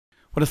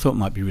What I thought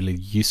might be really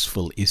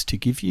useful is to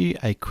give you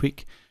a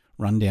quick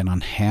rundown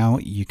on how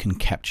you can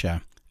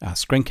capture,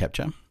 screen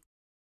capture,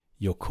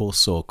 your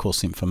course or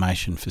course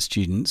information for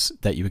students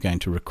that you are going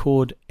to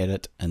record,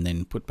 edit, and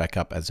then put back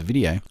up as a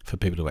video for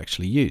people to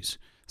actually use.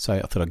 So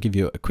I thought I'd give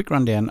you a quick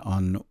rundown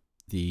on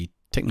the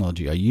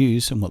technology I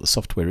use and what the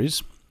software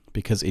is,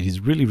 because it is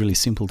really, really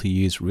simple to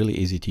use, really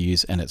easy to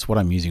use, and it's what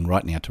I'm using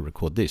right now to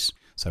record this.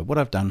 So what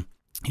I've done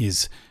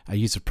is I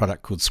use a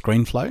product called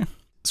ScreenFlow.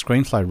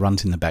 ScreenFlow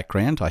runs in the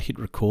background. I hit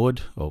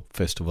record, or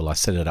first of all, I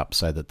set it up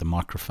so that the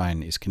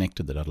microphone is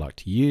connected that I'd like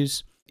to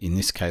use. In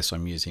this case,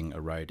 I'm using a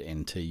Rode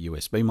NT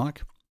USB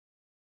mic,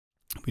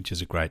 which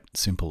is a great,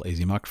 simple,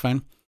 easy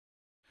microphone.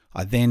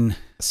 I then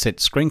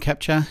set screen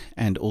capture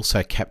and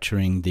also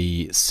capturing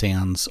the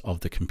sounds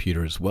of the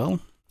computer as well,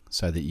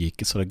 so that you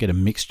can sort of get a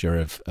mixture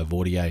of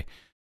audio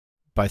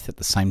both at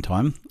the same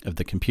time of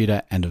the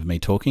computer and of me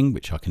talking,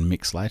 which I can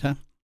mix later.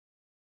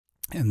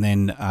 And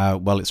then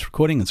while it's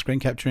recording and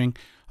screen capturing,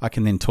 I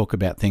can then talk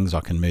about things.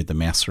 I can move the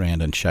mouse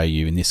around and show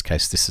you. In this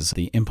case, this is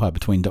the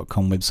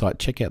EmpireBetween.com website.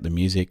 Check out the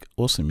music,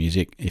 awesome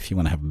music. If you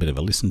want to have a bit of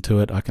a listen to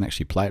it, I can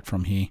actually play it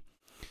from here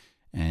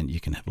and you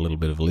can have a little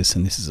bit of a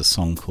listen. This is a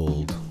song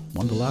called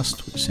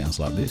Wanderlust, which sounds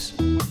like this.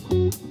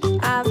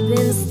 I've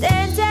been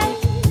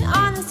standing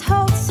on this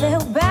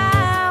hotel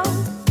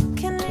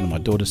bound. One of my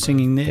daughters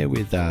singing there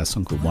with a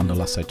song called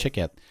Wanderlust. So check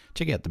out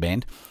the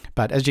band.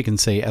 But as you can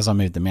see, as I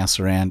move the mouse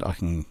around, I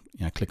can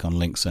click on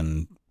links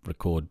and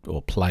record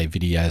or play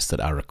videos that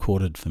are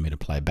recorded for me to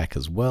play back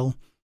as well,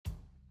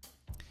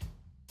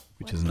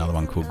 which is another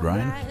one called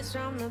Grown.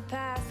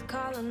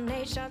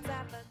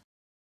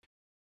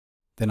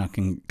 Then I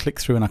can click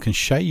through and I can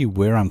show you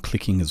where I'm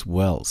clicking as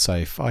well. So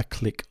if I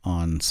click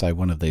on, say,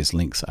 one of these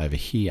links over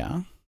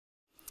here,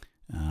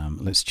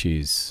 let's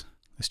choose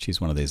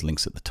one of these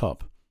links at the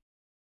top,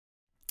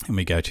 and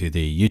we go to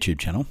the YouTube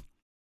channel.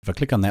 If I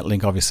click on that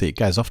link, obviously it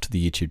goes off to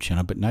the YouTube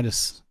channel, but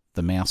notice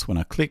the mouse when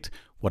I clicked,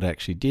 what I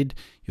actually did.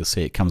 You'll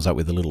see it comes up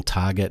with a little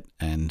target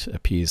and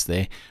appears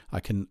there.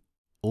 I can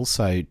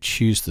also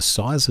choose the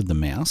size of the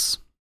mouse,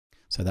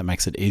 so that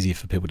makes it easier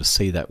for people to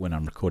see that when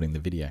I'm recording the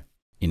video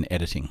in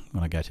editing,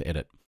 when I go to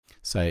edit.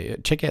 So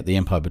check out the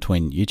Empire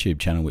Between YouTube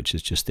channel, which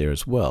is just there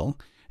as well.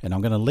 And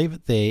I'm going to leave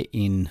it there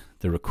in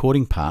the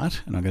recording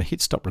part, and I'm going to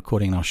hit stop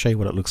recording, and I'll show you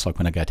what it looks like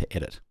when I go to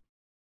edit.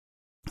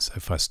 So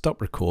if I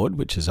stop record,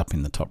 which is up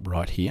in the top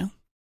right here,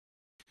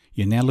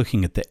 you're now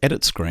looking at the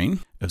edit screen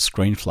of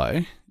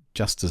ScreenFlow,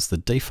 just as the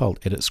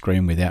default edit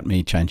screen without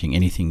me changing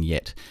anything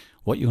yet.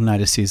 What you'll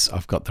notice is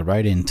I've got the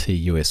Rode NT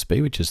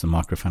USB, which is the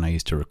microphone I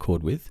use to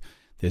record with.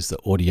 There's the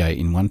audio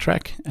in one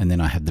track, and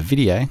then I have the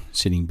video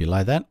sitting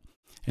below that.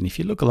 And if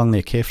you look along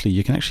there carefully,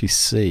 you can actually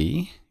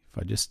see, if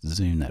I just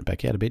zoom that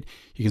back out a bit,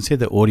 you can see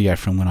the audio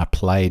from when I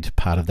played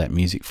part of that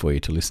music for you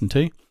to listen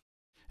to.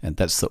 And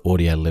that's the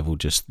audio level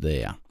just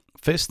there.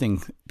 First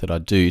thing that I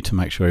do to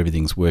make sure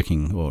everything's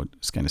working or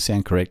it's going to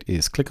sound correct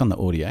is click on the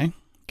audio,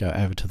 go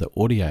over to the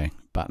audio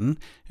button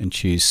and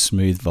choose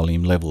smooth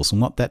volume levels. And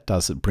what that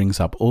does, it brings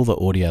up all the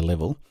audio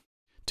level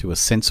to a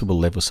sensible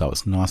level, so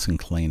it's nice and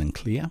clean and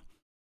clear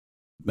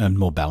and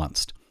more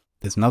balanced.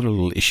 There's another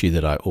little issue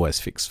that I always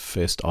fix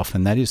first off,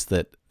 and that is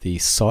that the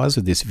size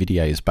of this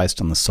video is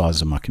based on the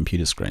size of my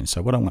computer screen.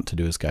 So what I want to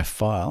do is go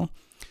File,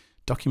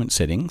 Document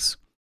Settings,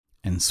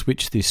 and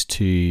switch this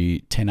to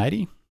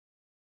 1080.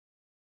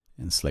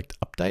 And select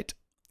update,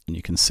 and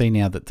you can see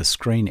now that the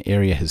screen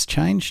area has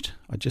changed.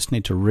 I just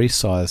need to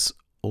resize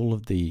all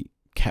of the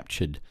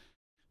captured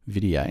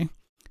video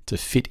to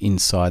fit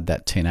inside that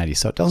 1080,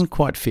 so it doesn't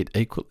quite fit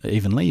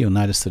evenly. You'll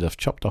notice that I've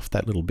chopped off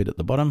that little bit at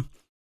the bottom,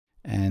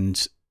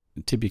 and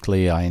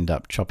typically I end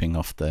up chopping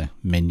off the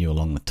menu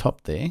along the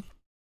top there,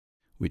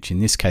 which in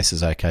this case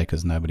is okay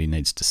because nobody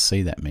needs to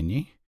see that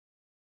menu,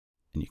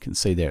 and you can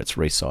see there it's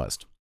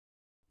resized.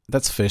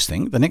 That's the first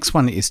thing. The next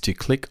one is to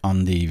click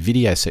on the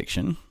video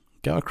section,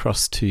 go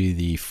across to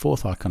the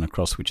fourth icon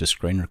across, which is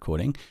screen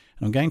recording,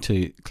 and I'm going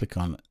to click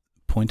on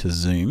pointer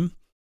zoom,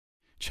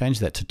 change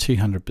that to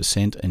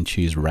 200% and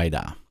choose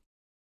radar.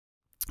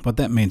 What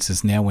that means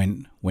is now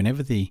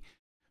whenever the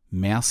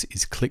mouse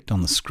is clicked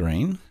on the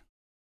screen,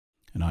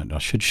 and I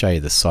should show you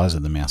the size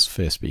of the mouse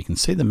first, but you can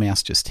see the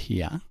mouse just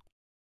here.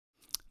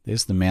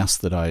 There's the mouse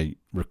that I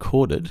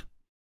recorded.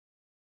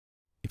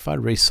 If I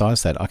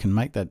resize that, I can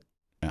make that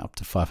up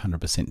to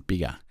 500%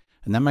 bigger.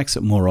 And that makes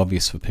it more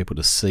obvious for people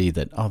to see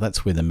that, oh,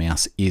 that's where the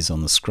mouse is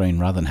on the screen,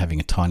 rather than having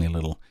a tiny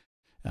little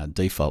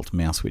default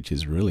mouse, which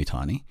is really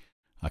tiny.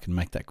 I can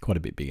make that quite a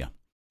bit bigger.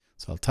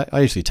 So I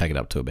usually take it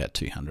up to about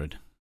 200%.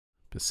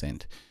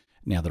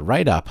 Now the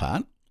radar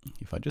part,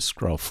 if I just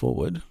scroll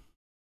forward,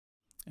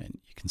 and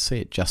you can see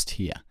it just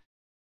here.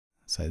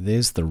 So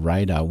there's the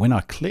radar. When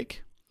I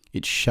click,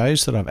 it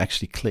shows that I've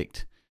actually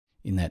clicked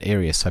in that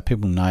area, so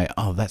people know,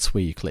 oh, that's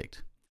where you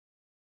clicked.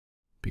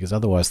 Because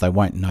otherwise they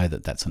won't know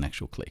that that's an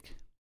actual click.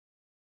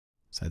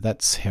 So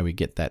that's how we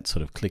get that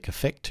sort of click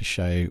effect to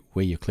show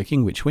where you're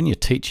clicking, which when you're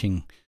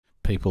teaching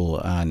people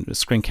and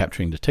screen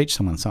capturing to teach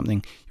someone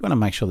something, you want to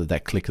make sure that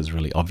that click is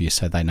really obvious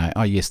so they know,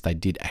 oh yes, they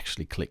did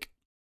actually click.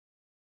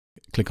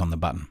 click on the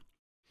button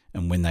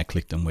and when they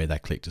clicked and where they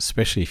clicked,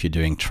 especially if you're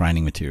doing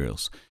training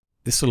materials.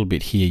 This little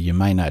bit here, you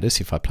may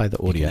notice if I play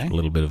the audio, a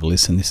little bit of a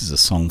listen. This is a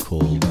song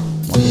called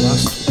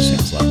Wanderlust, which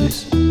sounds like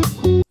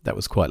this. That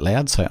was quite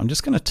loud, so I'm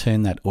just going to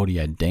turn that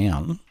audio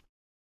down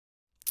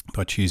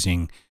by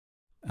choosing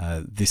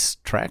this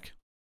track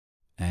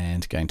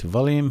and going to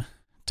volume,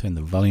 turn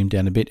the volume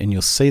down a bit, and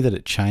you'll see that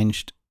it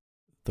changed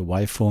the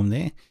waveform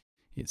there.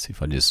 It's,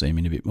 if I just zoom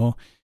in a bit more,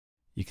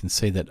 you can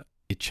see that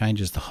it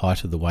changes the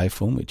height of the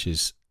waveform, which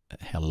is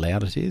how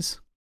loud it is.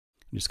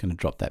 I'm just going to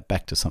drop that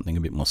back to something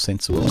a bit more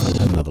sensible. I'll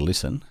have another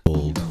listen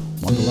called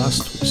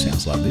Wanderlust, which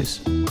sounds like this.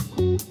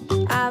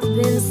 I've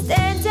been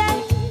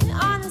standing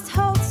on this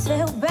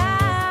hotel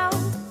bound.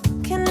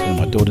 And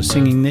my daughter's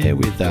singing there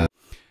with...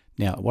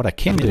 Now, what I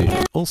can do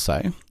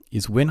also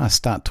is when I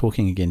start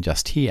talking again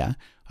just here,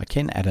 I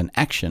can add an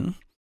action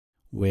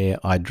where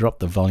I drop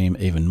the volume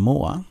even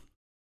more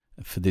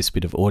for this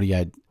bit of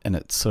audio, and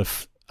it's sort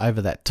of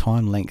over that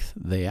time length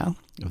there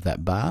of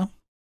that bar.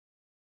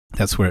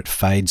 That's where it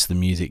fades the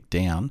music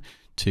down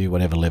to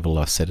whatever level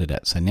I set it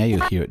at. So now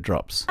you'll hear it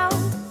drops.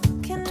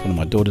 It's one of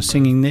my daughters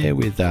singing there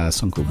with a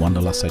song called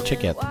Wanderlust. So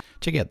check out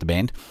the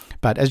band.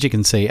 But as you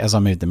can see, as I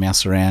move the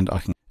mouse around,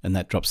 and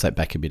that drops that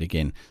back a bit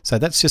again. So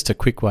that's just a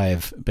quick way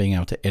of being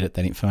able to edit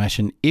that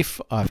information.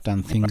 If I've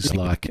done things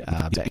like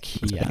back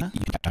here,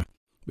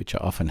 which I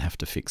often have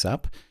to fix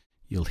up,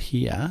 you'll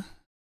hear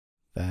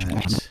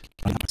that.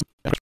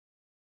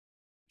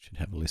 Should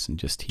have a listen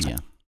just here.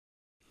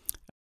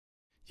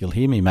 You'll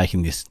hear me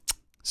making this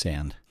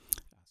sound,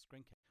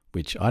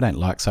 which I don't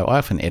like, so I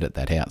often edit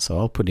that out. So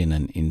I'll put in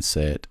an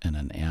insert and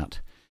an out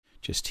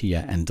just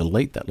here and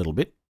delete that little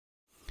bit,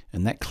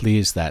 and that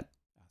clears that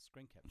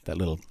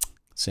little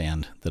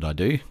sound that I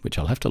do, which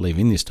I'll have to leave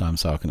in this time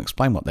so I can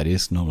explain what that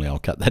is. Normally I'll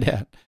cut that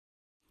out.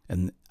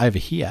 And over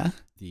here,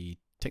 the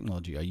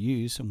technology I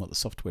use and what the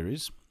software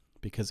is,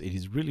 because it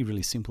is really,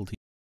 really simple to use.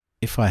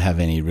 If I have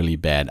any really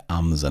bad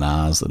ums and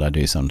ahs that I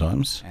do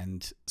sometimes,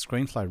 and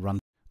ScreenFlow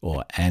runs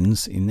or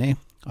ands in there,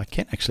 I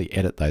can actually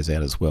edit those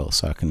out as well.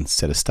 So I can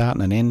set a start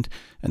and an end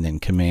and then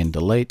command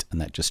delete, and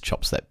that just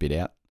chops that bit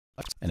out.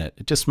 And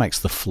it just makes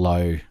the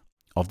flow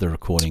of the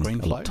recording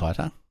a lot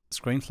tighter.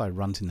 ScreenFlow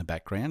runs in the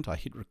background. I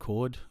hit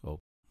record,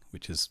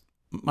 which is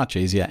much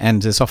easier,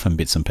 and there's often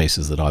bits and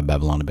pieces that I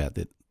babble on about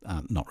that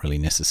aren't not really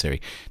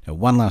necessary. Now,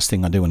 one last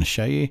thing I do want to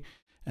show you,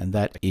 and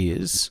that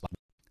is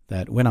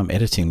that when I'm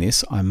editing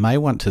this, I may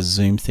want to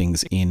zoom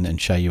things in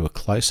and show you a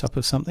close-up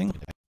of something.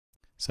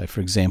 So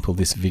for example,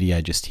 this video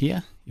just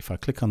here, if I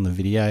click on the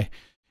video,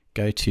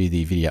 go to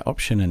the video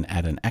option and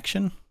add an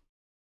action,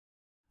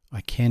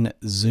 I can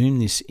zoom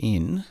this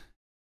in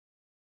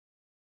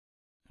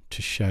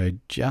to show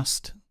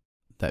just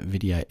that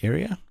video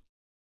area.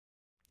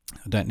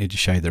 I don't need to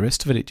show you the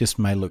rest of it. It just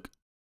may look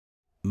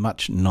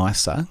much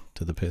nicer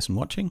to the person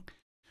watching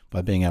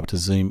by being able to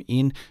zoom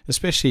in,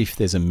 especially if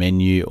there's a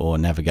menu or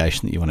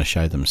navigation that you want to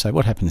show them. So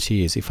what happens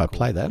here is if I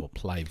play that, or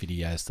play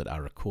videos that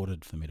are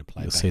recorded for me to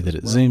play, you'll see that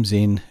it zooms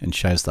in and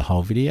shows the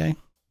whole video,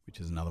 which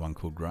is another one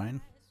called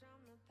Grown.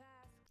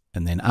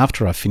 And then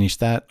after I finish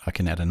that, I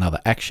can add another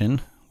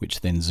action,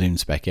 which then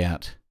zooms back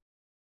out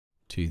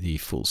to the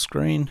full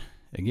screen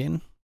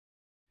again.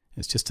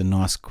 It's just a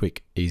nice,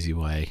 quick, easy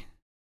way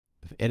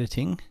of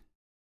editing.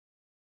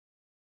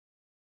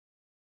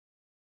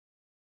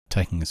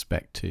 Taking us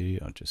back to,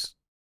 I'll just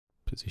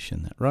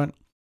position that right,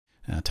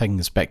 taking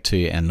us back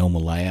to our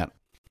normal layout.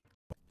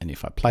 And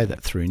if I play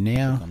that through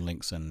now, on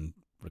links and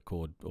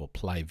record or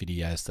play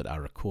videos that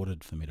are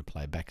recorded for me to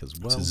play back as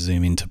well. So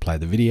zoom in to play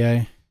the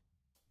video,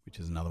 which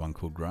is another one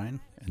called Grown.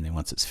 And then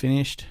once it's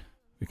finished,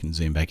 we can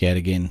zoom back out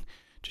again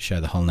to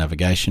show the whole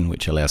navigation,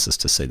 which allows us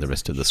to see the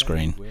rest of the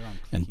screen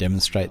and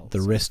demonstrate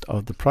the rest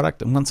of the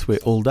product. And once we're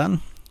all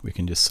done, we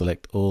can just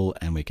select all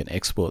and we can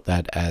export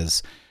that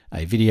as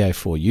a video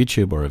for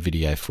YouTube or a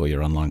video for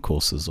your online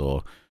courses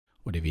or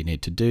whatever you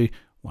need to do.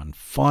 One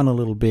final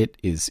little bit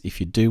is if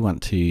you do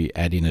want to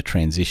add in a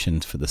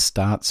transition for the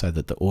start so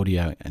that the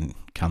audio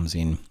comes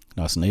in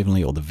nice and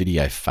evenly, or the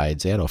video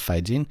fades out or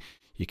fades in,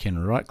 you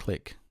can right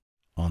click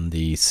on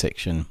the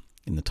section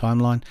in the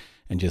timeline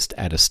and just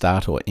add a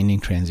start or ending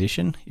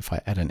transition. If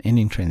I add an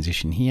ending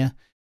transition here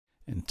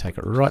and take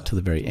it right to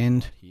the very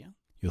end,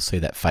 you'll see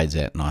that fades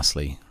out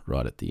nicely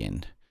right at the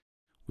end,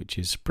 which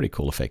is a pretty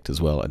cool effect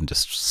as well, and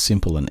just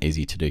simple and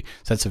easy to do.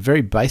 So it's a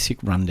very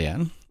basic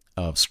rundown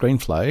of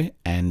ScreenFlow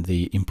and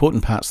the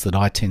important parts that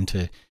I tend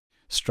to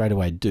straight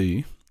away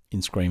do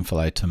in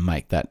ScreenFlow to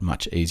make that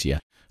much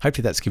easier.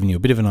 Hopefully that's given you a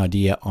bit of an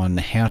idea on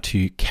how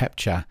to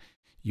capture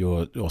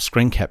or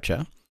screen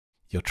capture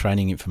your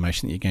training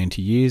information that you're going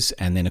to use,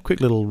 and then a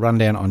quick little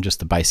rundown on just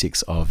the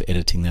basics of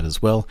editing that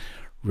as well,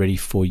 ready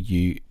for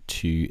you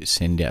to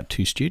send out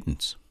to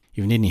students. If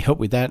you need any help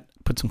with that,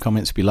 put some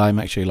comments below,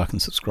 make sure you like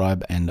and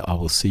subscribe, and I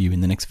will see you in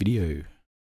the next video.